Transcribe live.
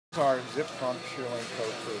Our zip front shearling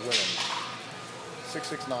coat for women,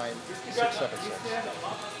 669 676.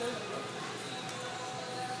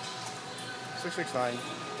 669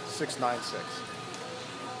 696.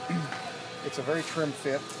 It's a very trim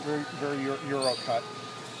fit, very Euro cut,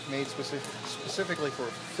 made specifically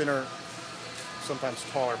for thinner, sometimes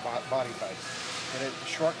taller body types. And it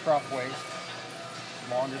short crop waist,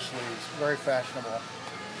 longer sleeves, very fashionable.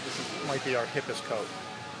 Might be our hippest coat.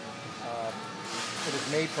 It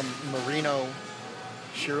is made from merino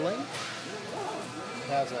shearling. It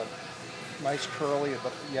has a nice curly,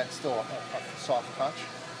 but yet still a soft touch.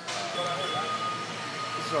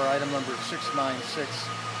 This is our item number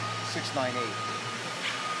 696698.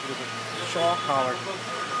 It is a shawl collar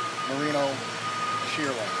merino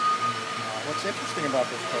shearling. What's interesting about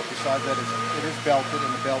this coat, besides that it is belted,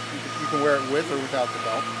 and the belt you can wear it with or without the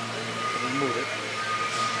belt. You can remove it.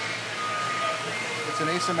 It's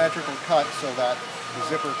an asymmetrical cut so that the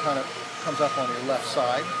zipper kind of comes up on your left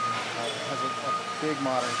side. It has a big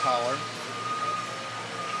modern collar.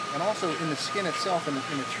 And also in the skin itself, in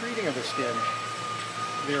the treating of the skin,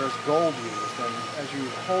 there is gold used. And as you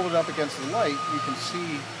hold it up against the light, you can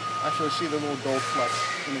actually see the little gold flecks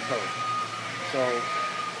in the coat. So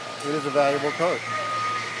it is a valuable coat.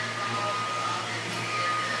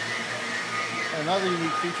 Another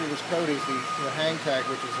unique feature of this coat is the hang tag,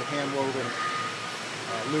 which is a hand-woven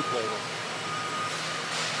loop label.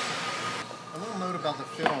 A little note about the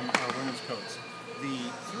fit on our women's coats. The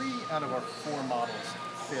 3 out of our 4 models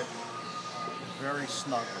fit very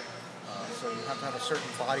snugly. So you have to have a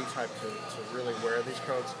certain body type to really wear these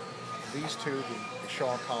coats. These two, the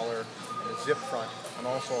shawl collar and the zip front, and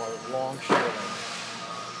also our long shearling,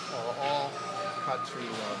 are all cut to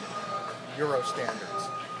Euro standards.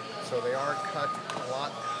 So they are cut a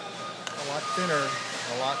lot thinner,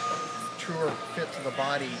 a lot truer fit to the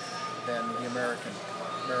body than the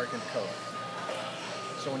American coat.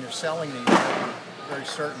 So when you're selling these, you have to be very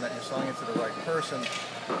certain that you're selling it to the right person.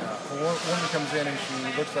 If a woman comes in and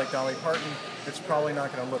she looks like Dolly Parton, it's probably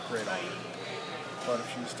not going to look great on her. But if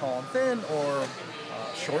she's tall and thin, or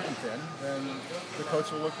short and thin, then the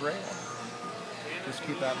coats will look great on her. Just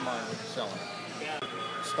keep that in mind when you're selling it.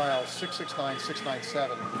 Style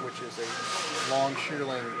 669-697, which is a long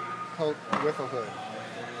shearling coat with a hood.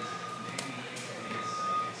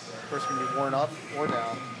 Of course, can be worn up or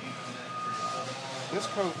down. This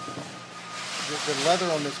coat, the leather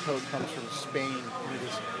on this coat comes from Spain, and it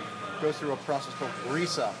goes through a process called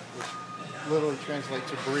brisa, which literally translates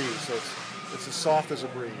to breeze. So it's as soft as a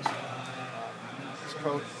breeze. This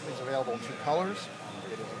coat is available in 2 colors.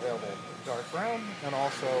 It is available dark brown and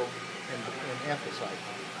also in anthracite.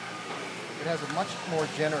 It has a much more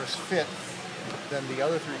generous fit than the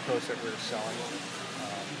other 3 coats that we're selling.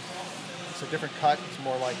 It's a different cut. It's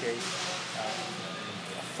more like a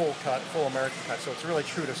full cut, full American cut. So it's really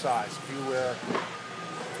true to size. If you wear a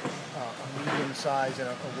medium size in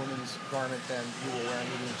a woman's garment, then you will wear a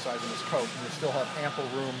medium size in this coat. And you still have ample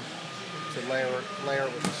room to layer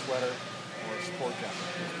with a sweater or a sport jacket,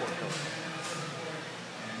 or a sport coat.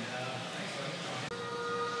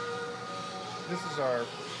 This is our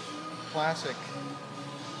classic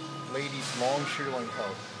ladies long shearling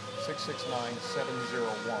coat,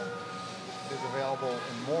 669701. It is available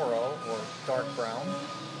in Moro, or dark brown,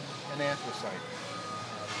 and anthracite.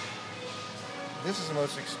 This is the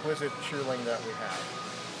most exquisite shearling that we have.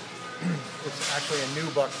 It's actually a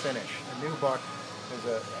nubuck finish. A nubuck is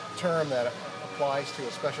a term that applies to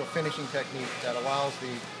a special finishing technique that allows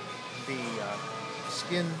the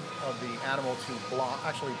skin of the animal to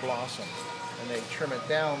actually blossom. And they trim it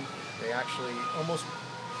down. They actually almost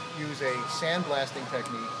use a sandblasting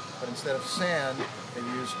technique, but instead of sand, they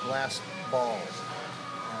use glass balls.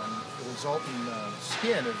 And the resulting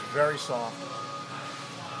skin is very soft,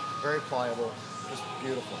 very pliable, just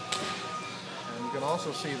beautiful. And you can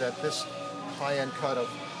also see that this high-end cut of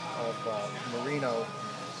merino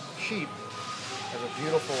sheep has a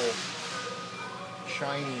beautiful,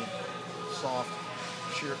 shiny, soft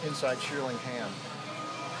inside shearling hand.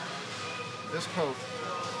 This coat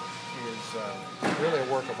is really a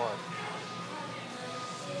work of art.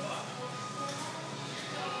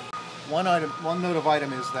 One note of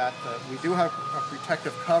item is that we do have a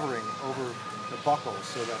protective covering over the buckles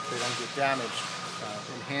so that they don't get damaged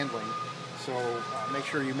in handling. So make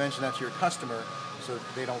sure you mention that to your customer so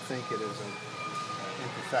they don't think it is an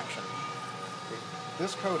imperfection. Okay.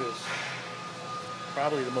 This coat is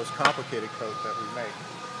probably the most complicated coat that we make.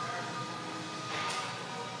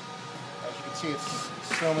 As you can see, it's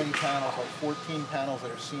so many panels, like 14 panels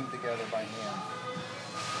that are seamed together by hand.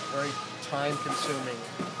 Very time-consuming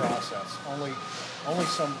process. Only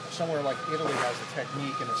somewhere like Italy has the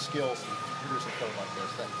technique and the skills to produce a coat like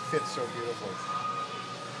this that fits so beautifully.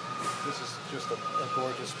 This is just a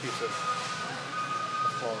gorgeous piece of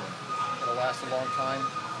clothing. It'll last a long time.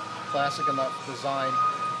 Classic enough design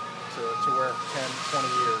to wear for 10, 20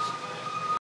 years.